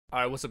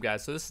Alright, what's up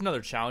guys? So this is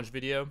another challenge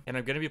video, and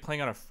I'm going to be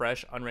playing on a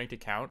fresh unranked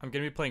account. I'm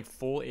going to be playing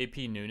full AP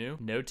Nunu.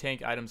 No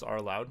tank items are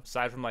allowed,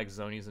 aside from like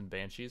Zonies and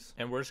Banshees.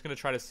 And we're just going to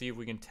try to see if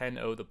we can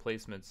 10-0 the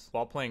placements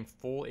while playing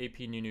full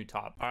AP Nunu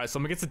top. Alright, so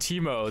I'm going to get to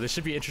Teemo. This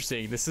should be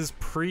interesting. This is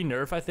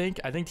pre-nerf, I think.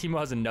 I think Teemo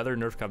has another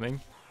nerf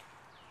coming.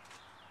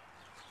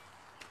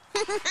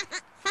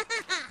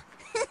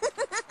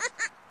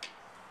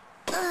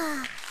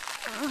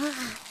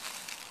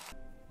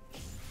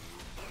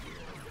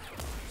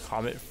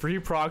 Comet. Free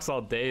procs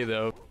all day,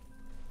 though.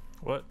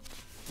 What?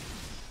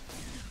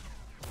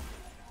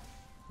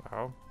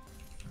 Wow.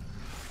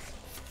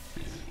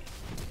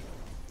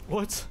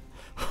 What?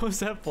 Was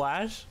that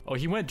flash? Oh,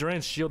 he went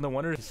Duran's shield. No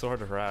wonder he's so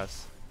hard to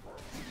harass.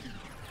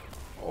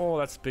 Oh,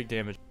 that's big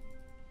damage.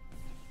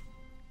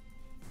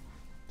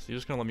 So you're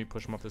just gonna let me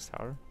push him up this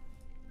tower?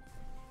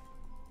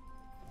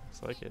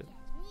 Looks like it.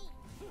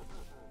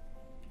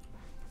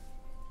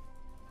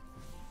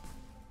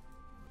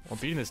 I'm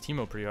beating this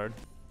Teemo pretty hard.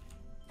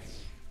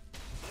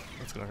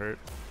 That's gonna hurt.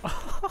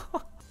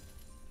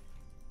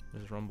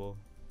 There's Rumble.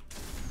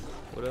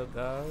 What up,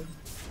 dog?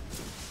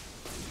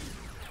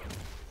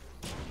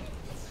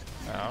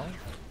 Ow.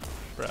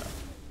 Bruh.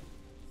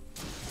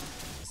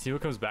 See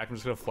what comes back. I'm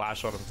just gonna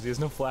flash on him because he has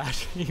no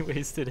flash. He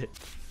wasted it.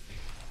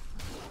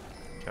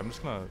 Okay, I'm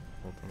just gonna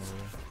hold him over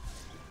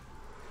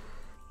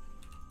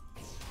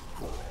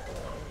there.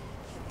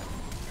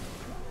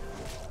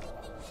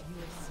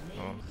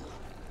 Oh.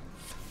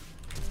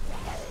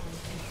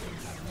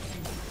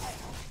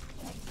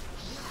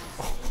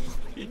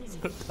 He's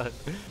so done.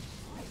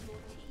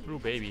 Ooh,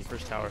 baby,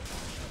 first tower.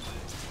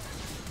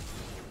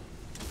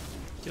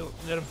 Kill,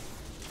 get him.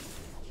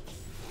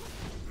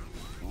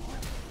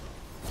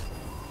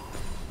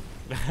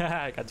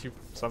 I got 2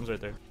 sums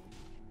right there.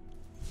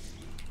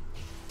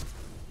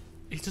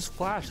 He just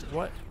flashed.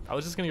 What? I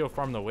was just gonna go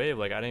farm the wave.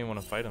 Like I didn't even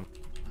want to fight him.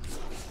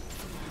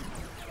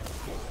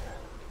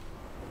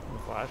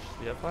 Flash?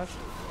 Do you have flash?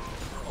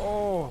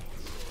 Oh.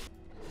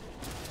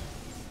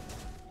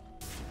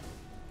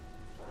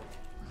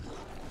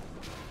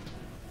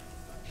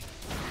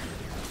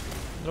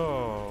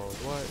 Oh,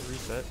 what?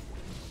 Reset.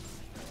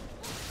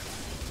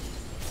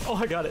 Oh,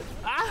 I got it.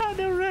 Ah,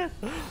 no ran.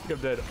 I think I'm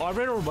dead. Oh, I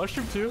ran over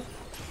mushroom too?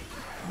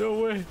 No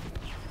way.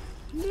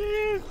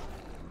 Yeah.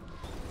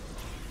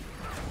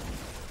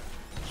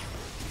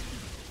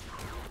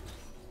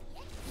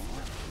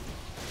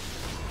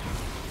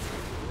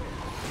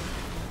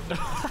 No.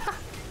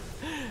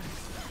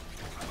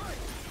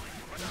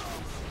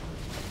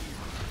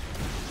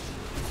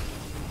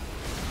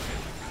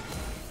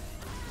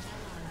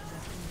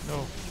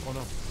 Oh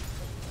no.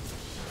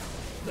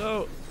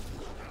 No.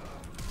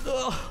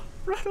 Oh,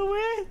 run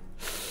away.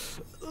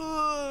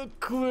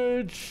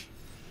 Clinch.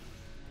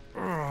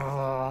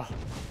 No.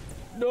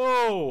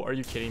 Are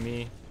you kidding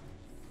me?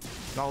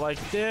 Not like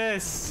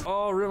this.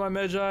 Oh, rip my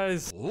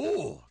Magi's.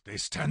 Oh, they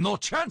stand no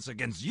chance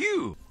against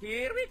you.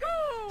 Here we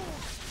go.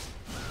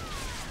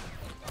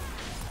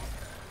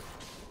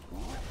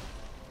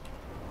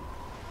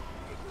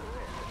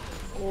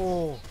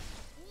 Oh.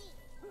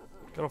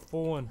 Got a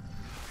full one.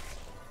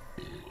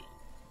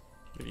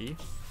 Did he?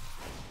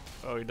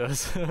 Oh, he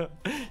does.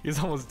 He's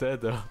almost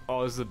dead though.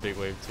 Oh, this is a big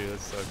wave too. That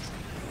sucks.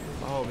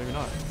 Oh, maybe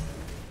not.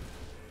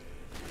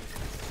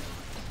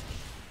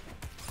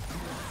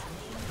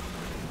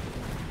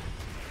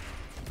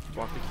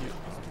 Block the Q.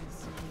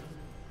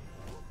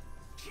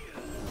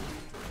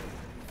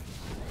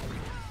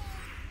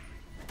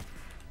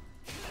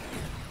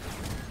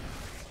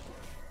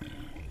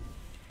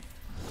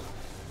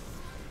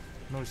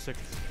 No, 6.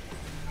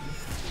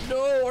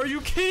 No, are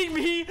you kidding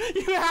me?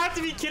 You have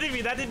to be kidding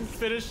me. That didn't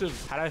finish him.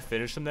 Had I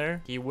finished him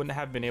there, he wouldn't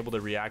have been able to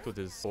react with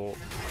his ult.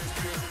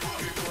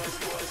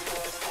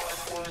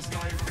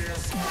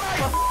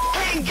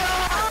 Hey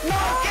God!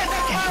 No, get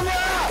the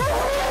camera!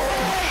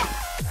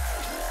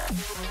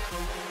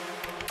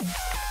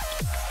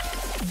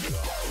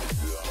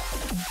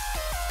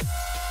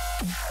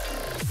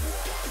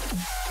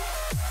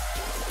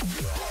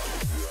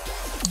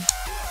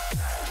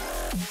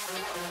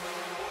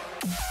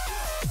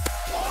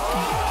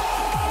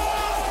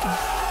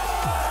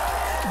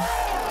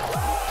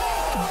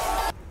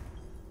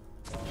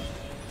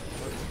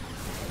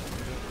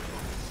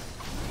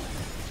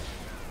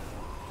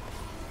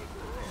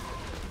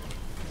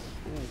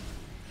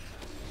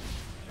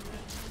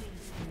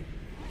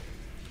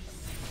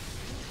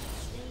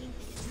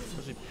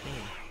 Where's he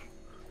pinging?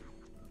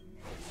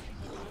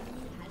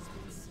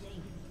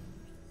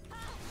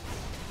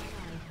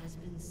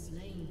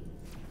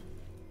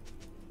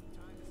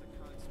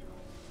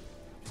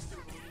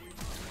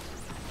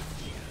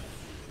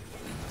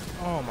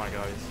 Oh my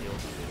god, he's healed.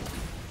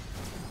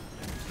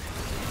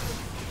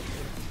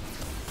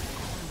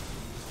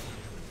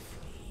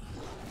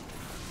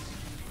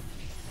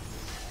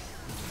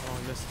 Oh, I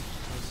missed.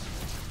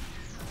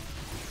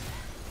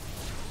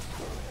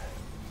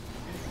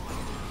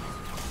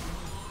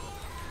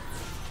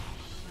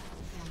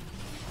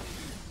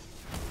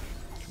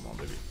 Come on,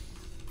 baby.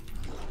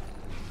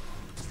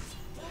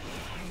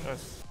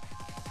 Yes.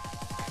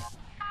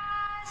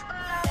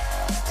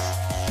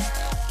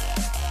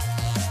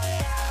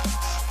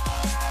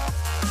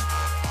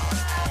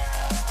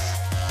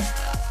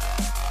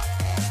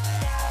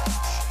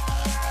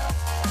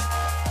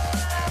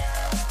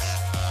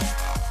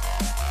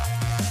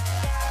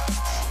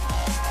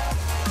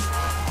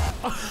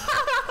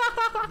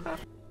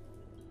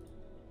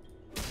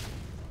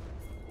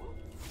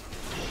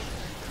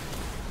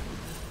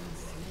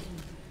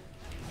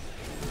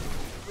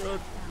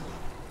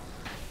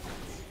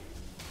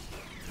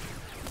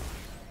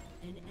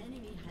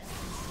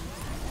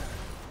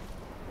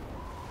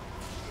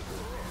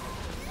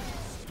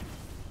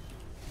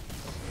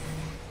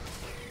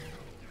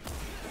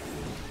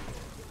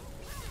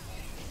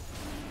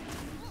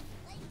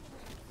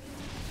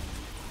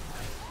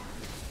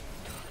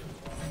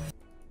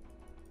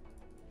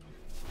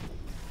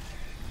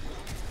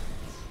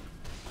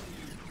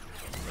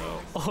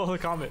 Oh, the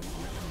Comet.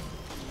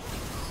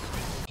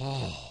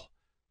 Oh,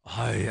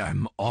 I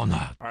am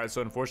honored. Alright,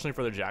 so unfortunately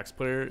for the Jax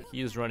player,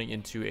 he is running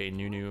into a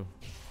Nunu.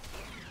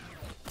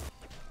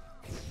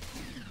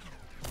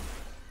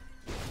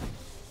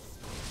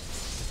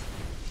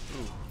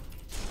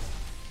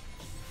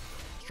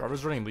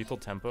 Jarvan's running lethal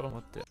tempo.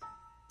 What the?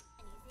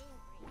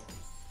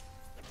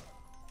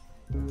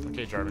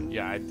 Okay, Jarvan.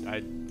 Yeah,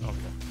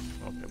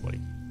 okay,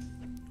 buddy.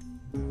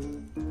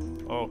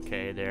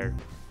 Okay, there.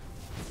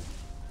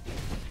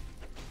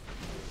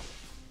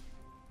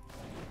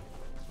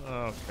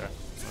 Okay.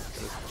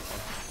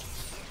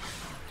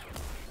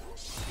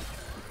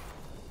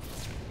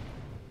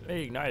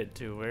 They ignited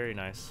too. Very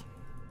nice.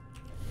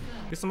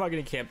 Guess I'm not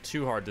getting camped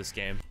too hard this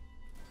game.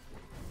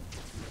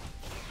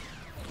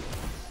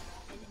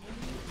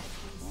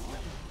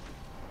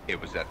 It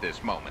was at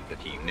this moment that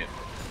he knew.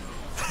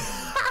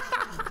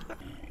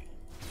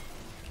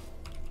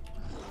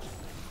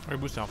 Alright,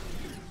 boost now.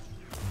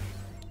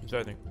 He's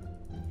I think.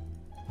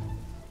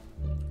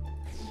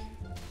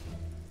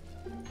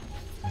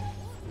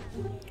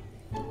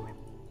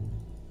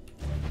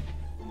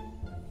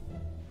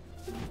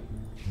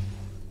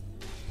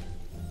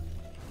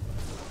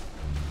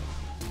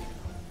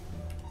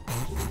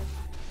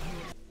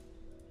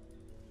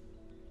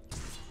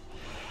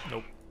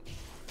 Nope.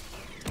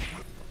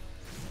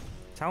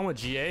 Talon with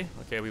GA?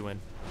 Okay, we win.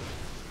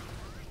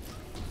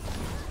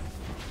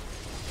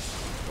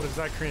 What is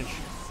that cringe?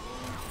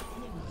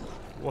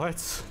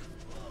 What?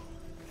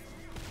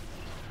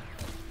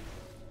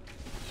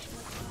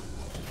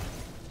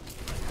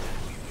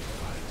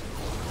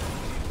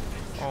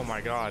 Oh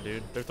my god,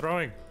 dude. They're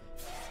throwing.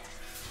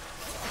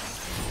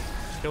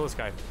 Just kill this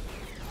guy.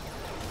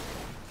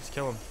 Just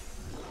kill him.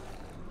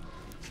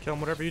 Just kill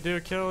him, whatever you do,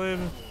 kill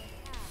him.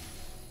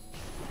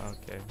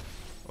 Okay.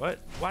 What?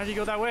 Why did he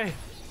go that way?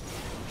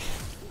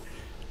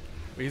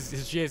 Wait,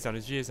 his GA's down,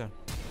 his GA's down.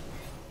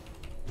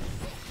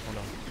 Oh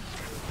no.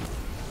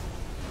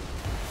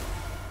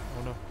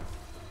 Oh no.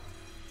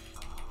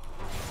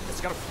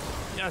 It's got him.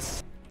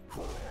 Yes!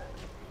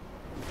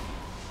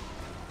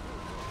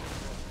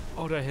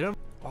 Oh, did I hit him?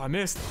 Oh, I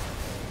missed.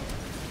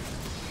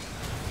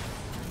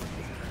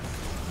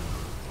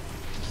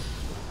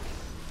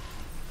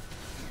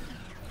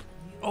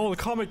 Oh, the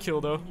Comet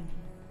kill though.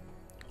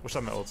 Wish I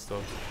had my ults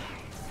though.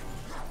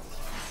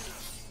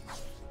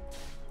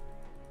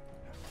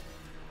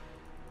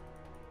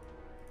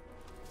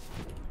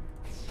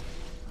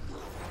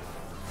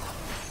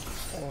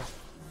 Oh.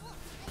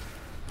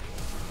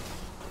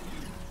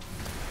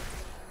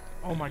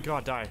 Oh my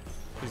god, die.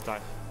 Please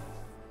die.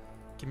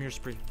 Give me your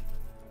spree.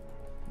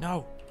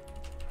 No.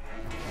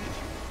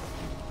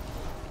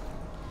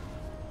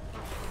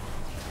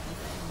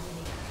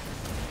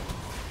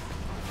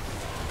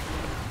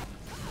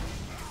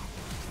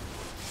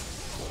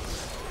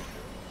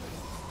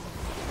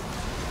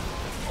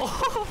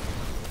 Oh.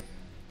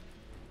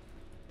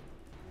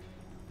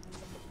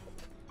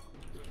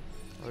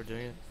 Oh, they're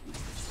doing it. Oh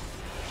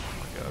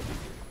my god.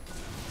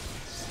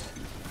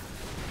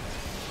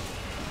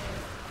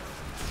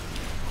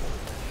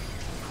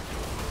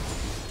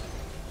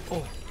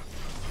 Oh.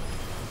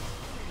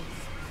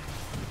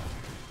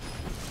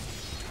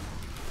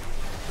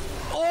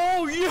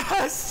 Oh,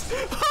 yes!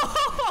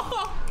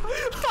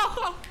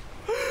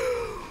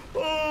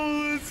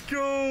 Oh, let's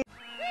go!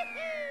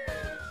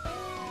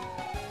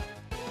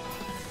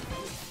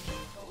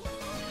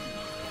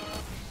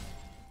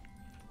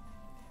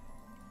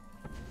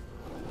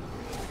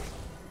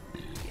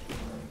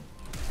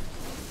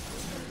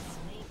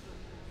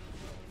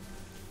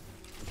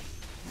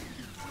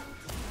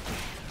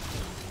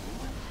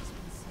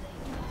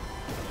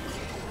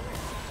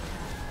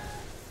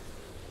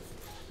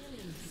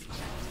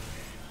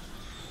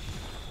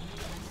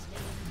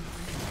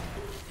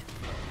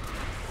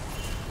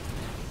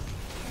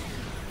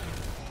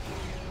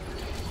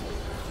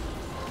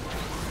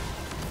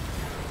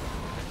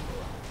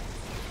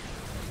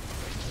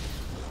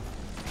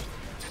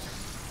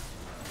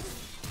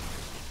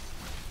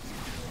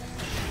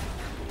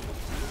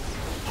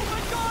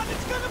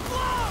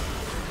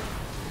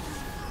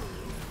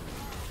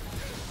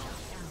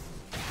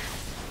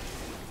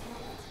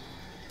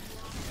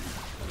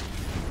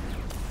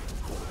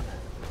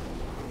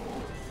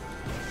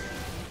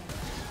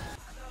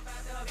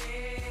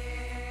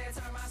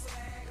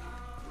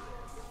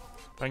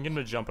 If I can get him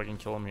to jump, I can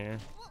kill him here.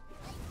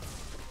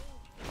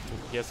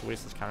 He has to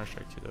waste his counter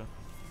strike too, though.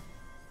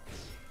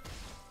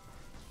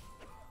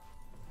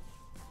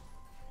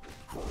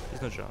 He's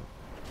gonna jump.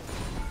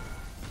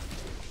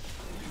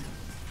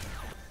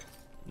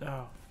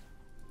 No.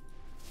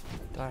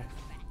 Die.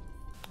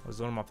 I'll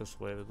zone him off this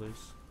wave at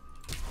least.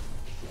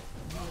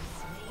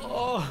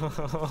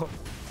 Oh!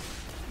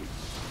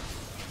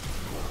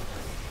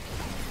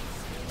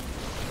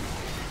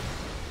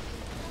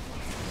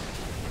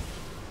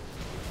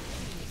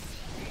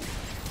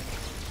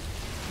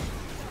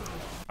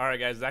 Alright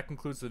guys, that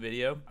concludes the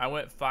video. I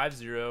went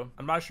 5-0.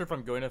 I'm not sure if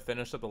I'm going to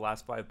finish up the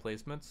last 5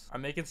 placements.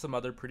 I'm making some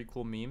other pretty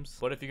cool memes,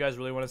 but if you guys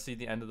really want to see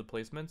the end of the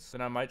placements,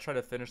 then I might try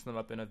to finish them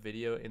up in a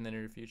video in the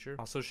near future.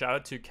 Also, shout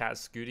out to Cat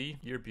Scooty.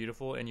 You're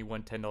beautiful and you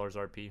won $10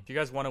 RP. If you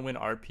guys want to win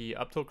RP,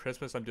 up till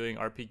Christmas, I'm doing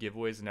RP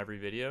giveaways in every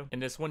video. In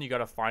this one, you got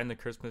to find the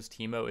Christmas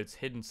Teemo. It's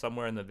hidden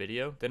somewhere in the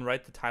video. Then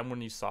write the time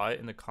when you saw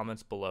it in the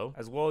comments below,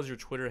 as well as your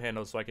Twitter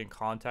handle so I can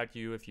contact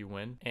you if you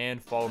win,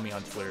 and follow me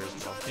on Twitter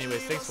as well.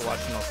 Anyways, thanks for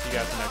watching. I'll see you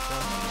guys in the next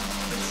one.